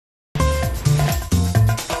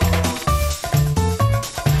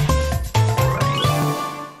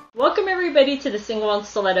Welcome everybody to the Single and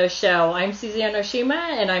Stiletto Show. I'm Suzanne Oshima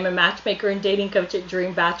and I'm a matchmaker and dating coach at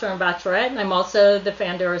Dream Bachelor and Bachelorette, and I'm also the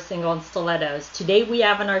founder of Single and Stilettos. Today we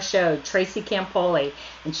have on our show Tracy Campoli,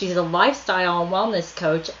 and she's a lifestyle and wellness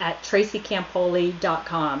coach at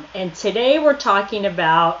tracycampoli.com. And today we're talking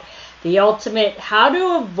about the ultimate how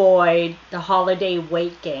to avoid the holiday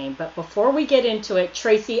weight gain. But before we get into it,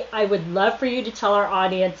 Tracy, I would love for you to tell our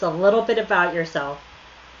audience a little bit about yourself.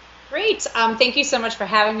 Great. Thank you so much for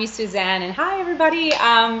having me, Suzanne. And hi, everybody.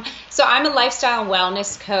 So I'm a lifestyle and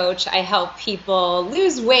wellness coach. I help people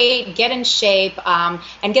lose weight, get in shape,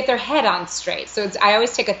 and get their head on straight. So I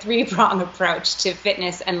always take a three-pronged approach to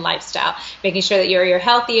fitness and lifestyle, making sure that you're your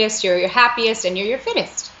healthiest, you're your happiest, and you're your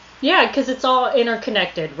fittest. Yeah, because it's all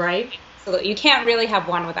interconnected, right? Absolutely. You can't really have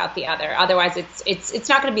one without the other. Otherwise, it's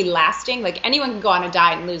not going to be lasting. Like, anyone can go on a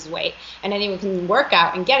diet and lose weight, and anyone can work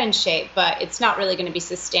out and get in shape, but it's not really going to be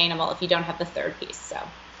sustainable if you don't have the third piece. So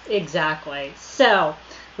exactly. So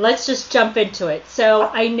let's just jump into it. So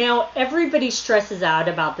I know everybody stresses out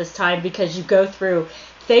about this time because you go through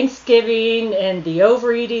Thanksgiving and the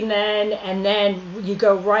overeating then, and then you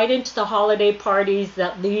go right into the holiday parties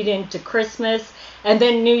that lead into Christmas and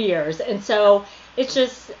then New Year's. And so it's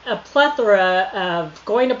just a plethora of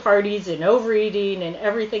going to parties and overeating and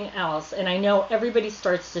everything else. And I know everybody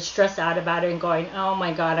starts to stress out about it and going, oh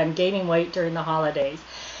my God, I'm gaining weight during the holidays.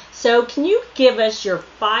 So can you give us your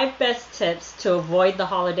 5 best tips to avoid the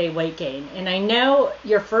holiday weight gain? And I know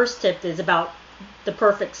your first tip is about the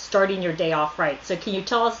perfect starting your day off right. So can you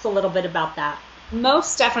tell us a little bit about that?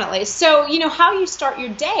 Most definitely. So, how you start your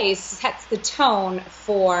day sets the tone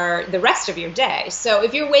for the rest of your day. So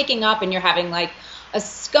if you're waking up and you're having like a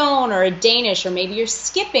scone or a Danish, or maybe you're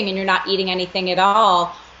skipping and you're not eating anything at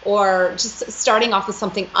all, or just starting off with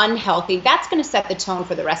something unhealthy, that's going to set the tone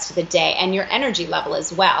for the rest of the day and your energy level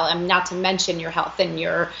as well. And not to mention your health and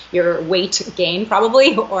your weight gain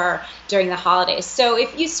probably, or during the holidays. So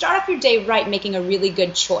if you start off your day right, making a really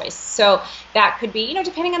good choice. So that could be,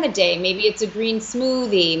 depending on the day, maybe it's a green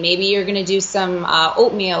smoothie, maybe you're going to do some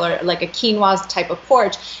oatmeal or like a quinoa type of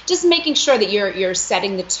porridge, just making sure that you're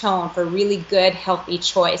setting the tone for a really good, healthy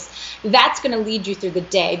choice. That's going to lead you through the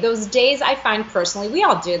day. Those days, I find personally, we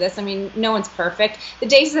all do this. I mean, no one's perfect. The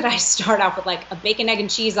days that I start off with like a bacon, egg, and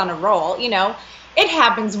cheese on a roll, it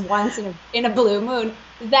happens once in a blue moon.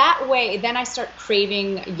 That way, then I start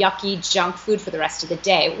craving yucky junk food for the rest of the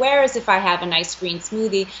day. Whereas if I have a nice green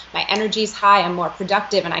smoothie, my energy's high, I'm more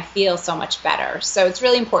productive, and I feel so much better. So it's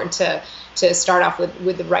really important to start off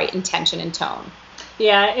with the right intention and tone.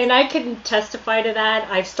 Yeah, and I can testify to that.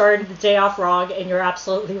 I've started the day off wrong, and you're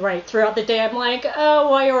absolutely right. Throughout the day, I'm like,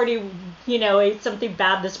 oh, I already, ate something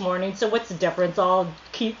bad this morning, so what's the difference? I'll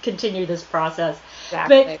continue this process.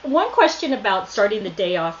 Exactly. But one question about starting the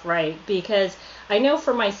day off right, because I know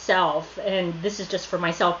for myself, and this is just for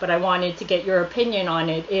myself, but I wanted to get your opinion on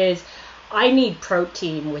it, is I need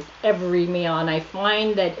protein with every meal, and I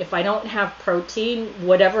find that if I don't have protein,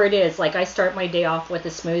 whatever it is, like I start my day off with a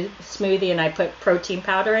smoothie and I put protein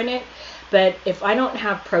powder in it, but if I don't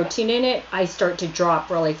have protein in it, I start to drop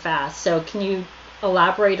really fast. So can you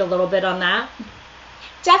elaborate a little bit on that?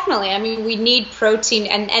 Definitely. I mean, we need protein,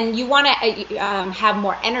 and you want to have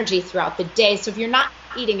more energy throughout the day. So if you're not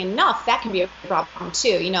eating enough, that can be a problem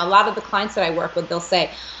too. A lot of the clients that I work with, they'll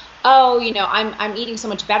say, oh, I'm eating so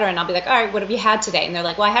much better. And I'll be like, all right, what have you had today? And they're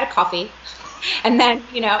like, well, I had a coffee. And then,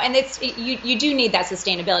 and you do need that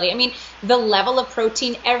sustainability. I mean, the level of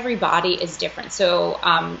protein, every body is different. So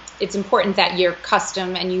it's important that you're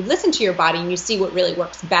custom and you listen to your body and you see what really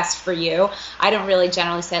works best for you. I don't really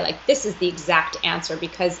generally say like, this is the exact answer,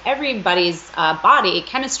 because everybody's body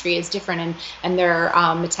chemistry is different, and their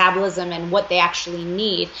metabolism and what they actually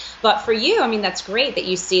need. But for you, I mean, that's great that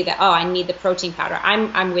you see that, oh, I need the protein powder.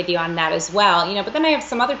 I'm with you on that as well. But then I have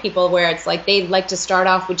some other people where it's like they like to start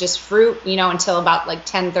off with just fruit, until about like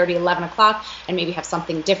 10:30, 11 o'clock, and maybe have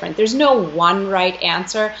something different. There's no one right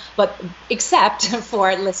answer, but except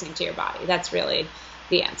for listening to your body. That's really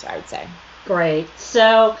the answer, I would say. Great.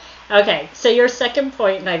 So, okay. So your second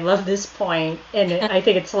point, and I love this point, and I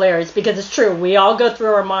think it's hilarious because it's true. We all go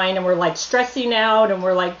through our mind and we're like stressing out and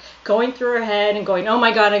we're like going through our head and going, oh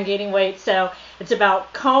my God, I'm gaining weight. So it's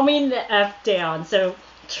about calming the F down. So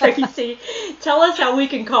Tracy, tell us how we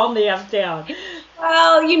can calm the F down.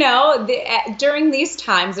 Well, during these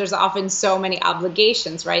times, there's often so many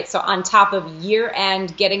obligations, right? So on top of year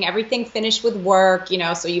end, getting everything finished with work,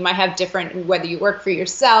 so you might have different, whether you work for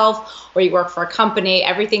yourself or you work for a company,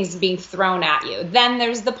 everything's being thrown at you. Then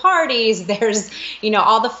there's the parties, there's,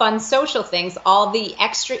 all the fun social things, all the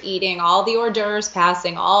extra eating, all the hors d'oeuvres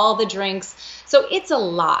passing, all the drinks. So it's a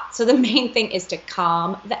lot. So the main thing is to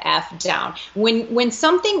calm the F down. When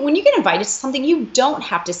you get invited to something, you don't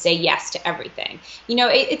have to say yes to everything.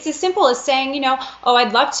 It's as simple as saying, oh,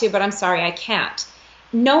 I'd love to, but I'm sorry, I can't.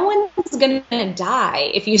 No one's going to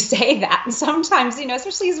die if you say that. And sometimes,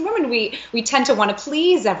 especially as women, we tend to want to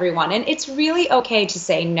please everyone. And it's really okay to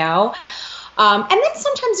say no. And then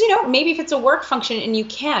sometimes, maybe if it's a work function and you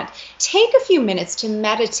can't, take a few minutes to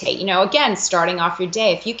meditate. Again, starting off your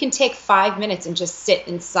day, if you can take 5 minutes and just sit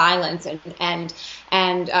in silence and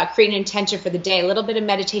create an intention for the day, a little bit of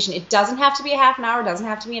meditation. It doesn't have to be a half an hour, doesn't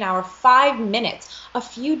have to be an hour, 5 minutes. A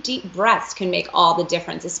few deep breaths can make all the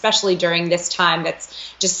difference, especially during this time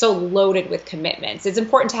that's just so loaded with commitments. It's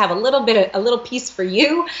important to have a little piece for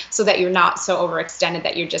you so that you're not so overextended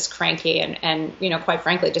that you're just cranky and quite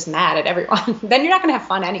frankly, just mad at everyone. Then you're not going to have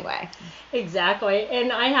fun anyway. Exactly.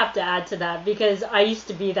 And I have to add to that because I used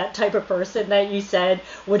to be that type of person that you said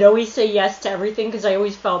would always say yes to everything because I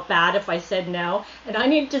always felt bad if I said no. And I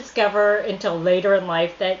didn't discover until later in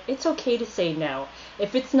life that it's okay to say no.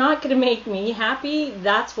 If it's not going to make me happy,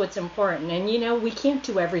 that's what's important. And, we can't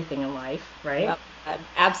do everything in life, right? Well,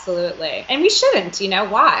 absolutely. And we shouldn't,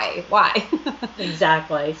 why? Why?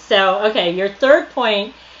 Exactly. So, okay, your third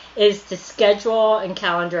point is to schedule and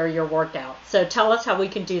calendar your workout. So tell us how we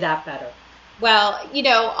can do that better. Well,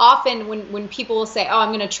 often when people will say, oh, I'm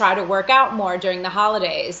going to try to work out more during the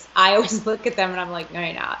holidays, I always look at them and I'm like, no,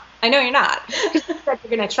 you're not. I know you're not. Because you said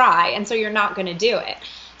you're going to try, and so you're not going to do it.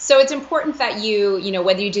 So it's important that you,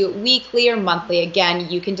 whether you do it weekly or monthly, again,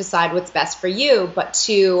 you can decide what's best for you, but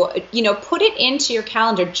to, put it into your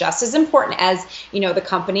calendar just as important as, the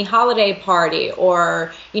company holiday party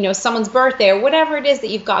or, someone's birthday or whatever it is that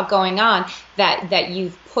you've got going on, that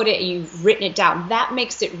you've written it down. That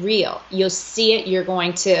makes it real. You'll see it. You're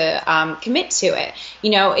going to commit to it.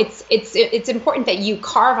 It's important that you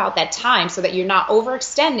carve out that time so that you're not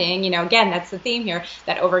overextending. Again, that's the theme here,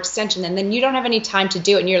 that overextension. And then you don't have any time to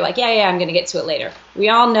do it. And you're like, yeah, I'm going to get to it later. We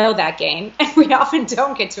all know that game. And we often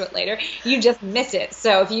don't get to it later. You just miss it.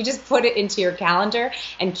 So if you just put it into your calendar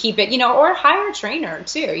and keep it, or hire a trainer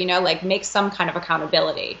too, like make some kind of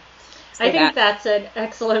accountability. I think that's an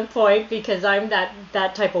excellent point because I'm that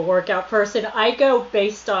type of workout person. I go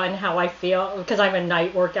based on how I feel because I'm a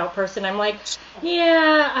night workout person. I'm like,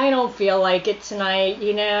 yeah, I don't feel like it tonight.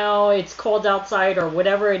 It's cold outside or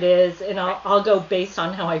whatever it is. And I'll go based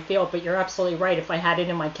on how I feel. But you're absolutely right. If I had it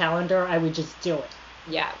in my calendar, I would just do it.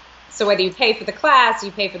 Yeah. So whether you pay for the class,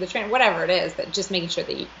 you pay for the train, whatever it is, that just making sure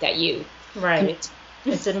that you right. Commit.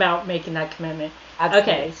 It's about making that commitment.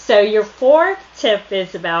 Absolutely. Okay. So your fourth tip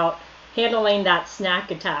is about handling that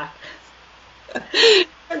snack attack.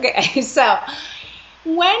 Okay, so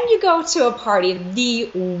when you go to a party,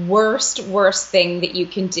 the worst thing that you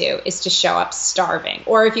can do is to show up starving.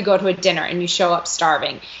 Or if you go to a dinner and you show up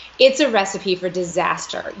starving, it's a recipe for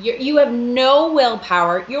disaster. You have no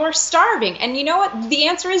willpower. You're starving. And you know what? The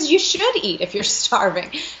answer is you should eat if you're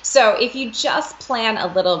starving. So if you just plan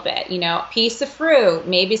a little bit, piece of fruit,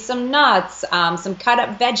 maybe some nuts, some cut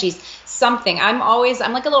up veggies, something. I'm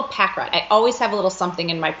like a little pack rat. I always have a little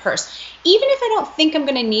something in my purse. Even if I don't think I'm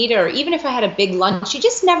going to need it, or even if I had a big lunch, you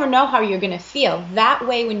just never know how you're going to feel. That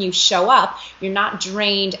way, when you show up, you're not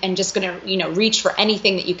drained and just going to, reach for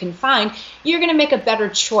anything that you can find. You're going to make a better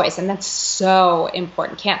choice. And that's so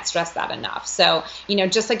important. Can't stress that enough. So,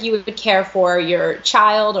 just like you would care for your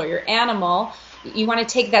child or your animal, you want to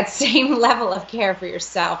take that same level of care for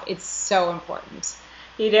yourself. It's so important.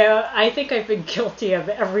 I think I've been guilty of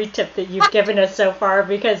every tip that you've given us so far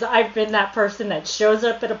because I've been that person that shows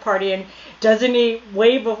up at a party and doesn't eat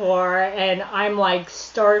way before, and I'm like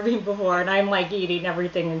starving before, and I'm like eating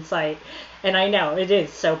everything in sight. And I know it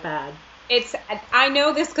is so bad. I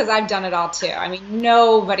know this because I've done it all too. I mean,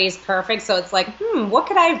 nobody's perfect. So it's like, what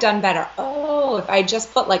could I have done better? Oh, if I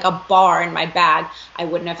just put like a bar in my bag, I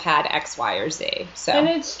wouldn't have had X, Y, or Z. So. And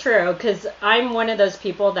it's true because I'm one of those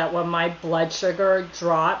people that when my blood sugar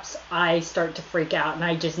drops, I start to freak out and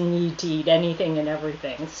I just need to eat anything and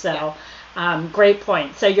everything. So great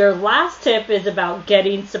point. So your last tip is about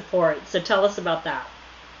getting support. So tell us about that.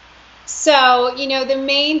 So, the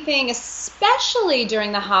main thing, especially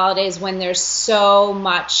during the holidays when there's so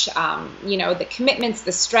much, the commitments,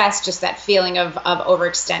 the stress, just that feeling of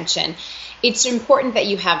overextension, it's important that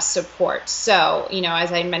you have support. So,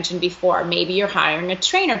 as I mentioned before, maybe you're hiring a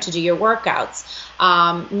trainer to do your workouts.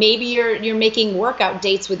 Maybe you're making workout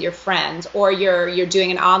dates with your friends, or you're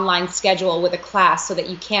doing an online schedule with a class so that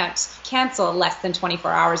you can't cancel less than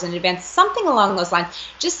 24 hours in advance. Something along those lines.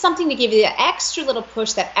 Just something to give you the extra little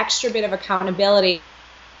push, that extra bit of accountability,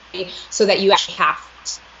 so that you actually have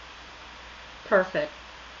Perfect.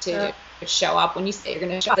 to show up when you say you're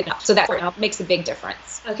going to show up. So that makes a big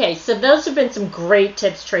difference. Okay, so those have been some great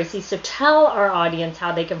tips, Tracy. So tell our audience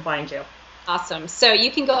how they can find you. Awesome. So you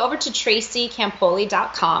can go over to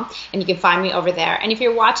tracycampoli.com and you can find me over there. And if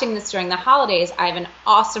you're watching this during the holidays, I have an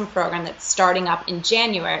awesome program that's starting up in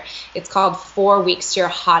January. It's called 4 Weeks to Your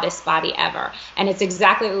Hottest Body Ever. And it's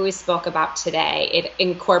exactly what we spoke about today. It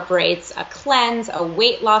incorporates a cleanse, a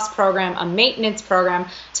weight loss program, a maintenance program,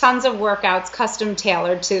 tons of workouts custom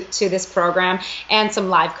tailored to this program, and some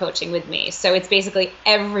live coaching with me. So it's basically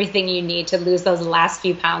everything you need to lose those last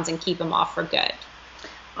few pounds and keep them off for good.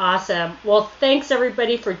 Awesome. Well, thanks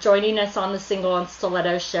everybody for joining us on the Single and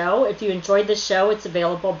Stiletto Show. If you enjoyed the show, it's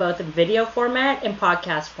available both in video format and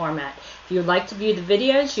podcast format. If you would like to view the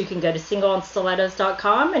videos, you can go to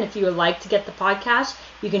singleandstilettos.com. And if you would like to get the podcast,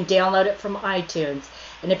 you can download it from iTunes.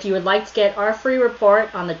 And if you would like to get our free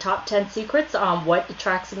report on the top 10 secrets on what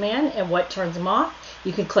attracts a man and what turns him off,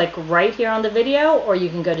 you can click right here on the video, or you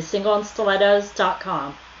can go to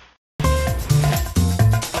singleandstilettos.com.